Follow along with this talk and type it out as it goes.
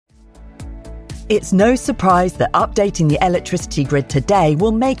It's no surprise that updating the electricity grid today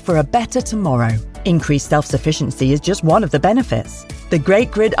will make for a better tomorrow. Increased self-sufficiency is just one of the benefits. The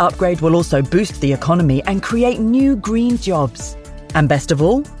Great Grid Upgrade will also boost the economy and create new green jobs. And best of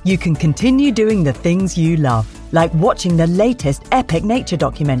all, you can continue doing the things you love, like watching the latest epic nature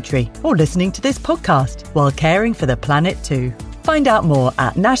documentary or listening to this podcast while caring for the planet too. Find out more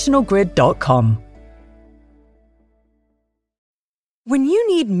at nationalgrid.com. When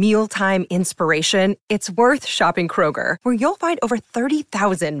you need mealtime inspiration, it's worth shopping Kroger, where you'll find over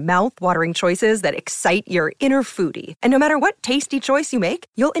 30,000 mouth-watering choices that excite your inner foodie. And no matter what tasty choice you make,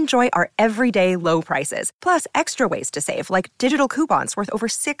 you'll enjoy our everyday low prices, plus extra ways to save, like digital coupons worth over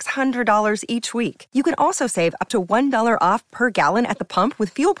 $600 each week. You can also save up to $1 off per gallon at the pump with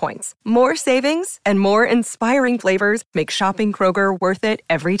fuel points. More savings and more inspiring flavors make shopping Kroger worth it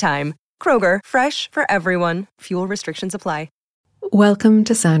every time. Kroger, fresh for everyone. Fuel restrictions apply. Welcome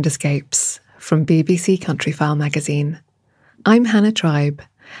to Sound Escapes from BBC Countryfile magazine. I'm Hannah Tribe,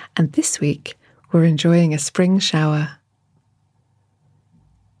 and this week we're enjoying a spring shower.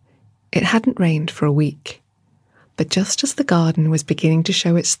 It hadn't rained for a week, but just as the garden was beginning to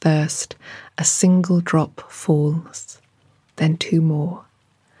show its thirst, a single drop falls, then two more.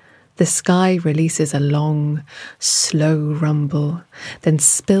 The sky releases a long, slow rumble, then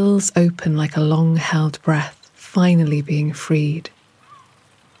spills open like a long-held breath, finally being freed.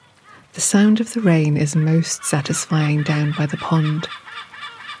 The sound of the rain is most satisfying down by the pond,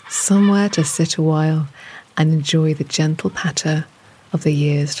 somewhere to sit a while and enjoy the gentle patter of the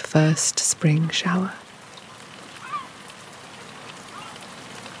year's first spring shower.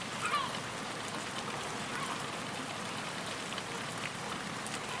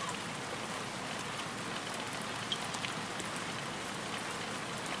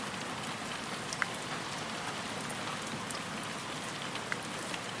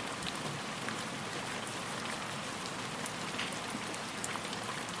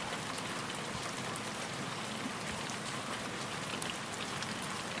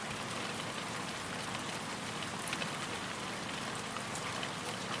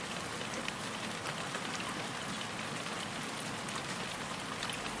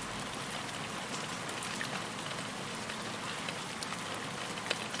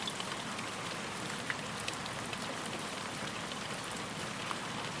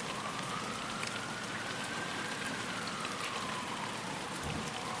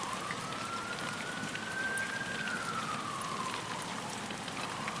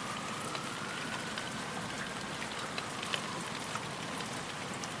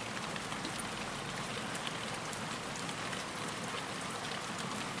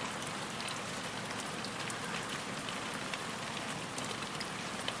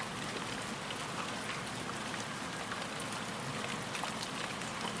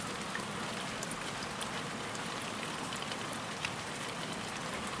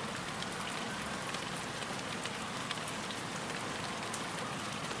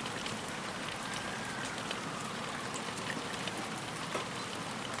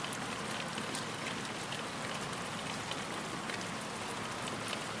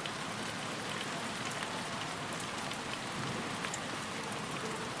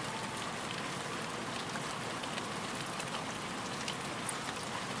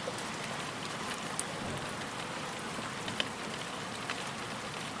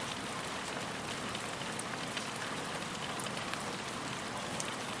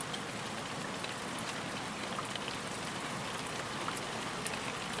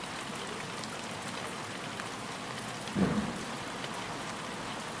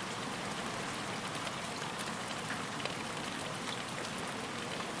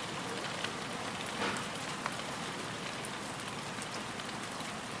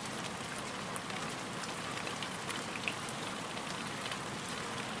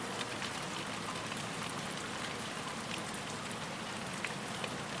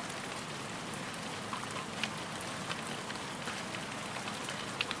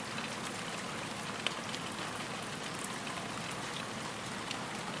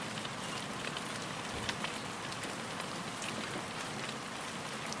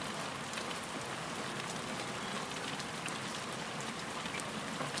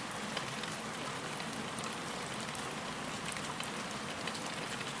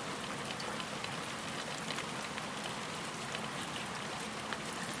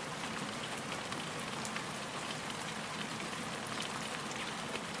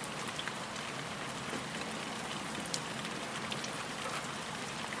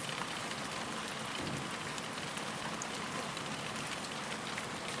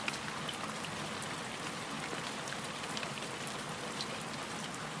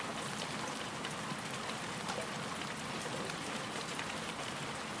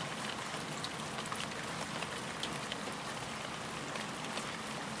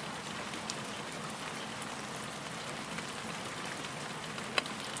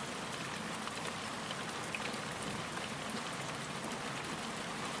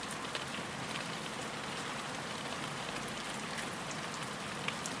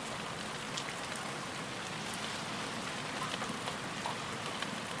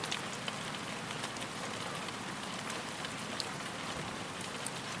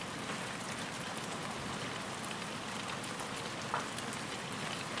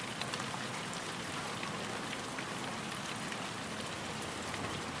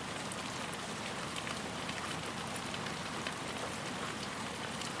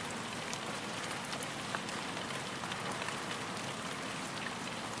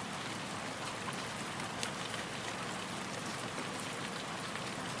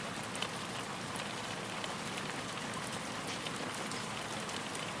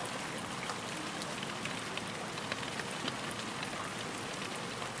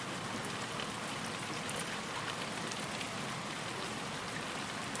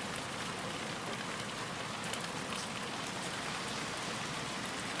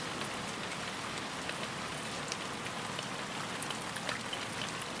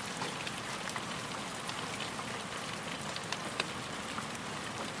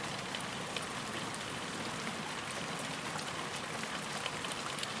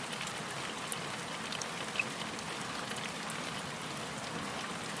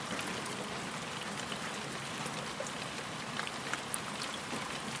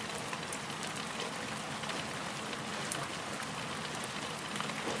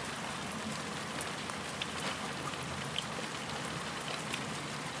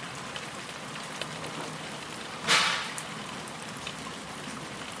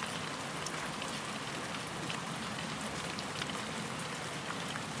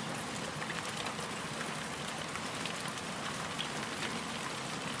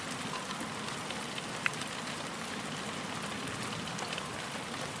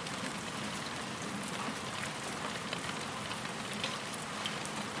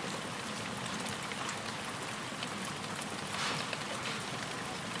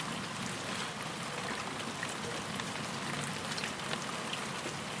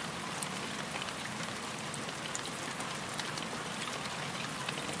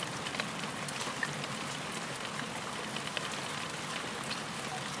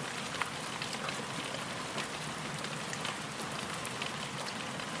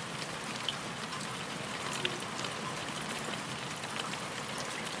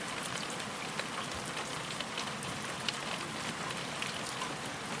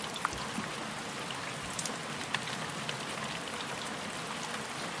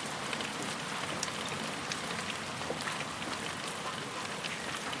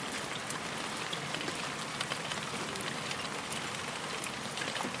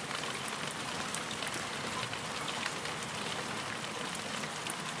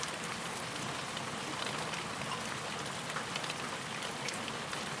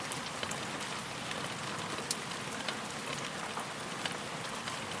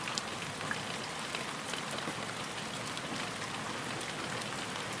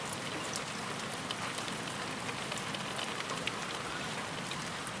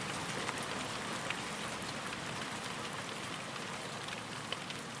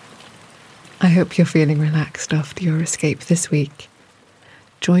 hope you're feeling relaxed after your escape this week.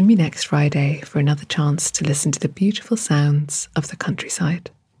 Join me next Friday for another chance to listen to the beautiful sounds of the countryside.